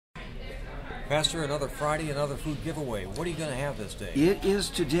Pastor, another Friday, another food giveaway. What are you going to have this day? It is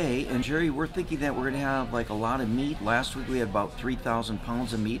today, and Jerry, we're thinking that we're going to have like a lot of meat. Last week we had about 3,000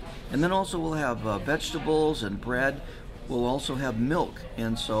 pounds of meat, and then also we'll have vegetables and bread. We'll also have milk,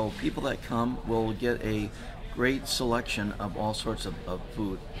 and so people that come will get a great selection of all sorts of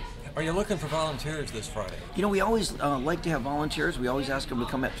food. Are you looking for volunteers this Friday? You know, we always like to have volunteers. We always ask them to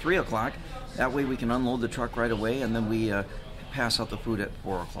come at 3 o'clock. That way we can unload the truck right away, and then we pass out the food at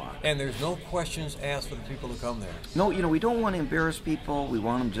 4 o'clock. And there's no questions asked for the people to come there? No, you know, we don't want to embarrass people. We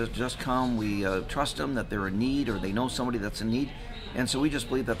want them to just come. We trust them that they're in need or they know somebody that's in need. And so we just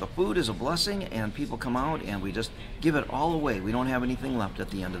believe that the food is a blessing and people come out and we just give it all away. We don't have anything left at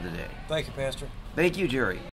the end of the day. Thank you, Pastor. Thank you, Jerry.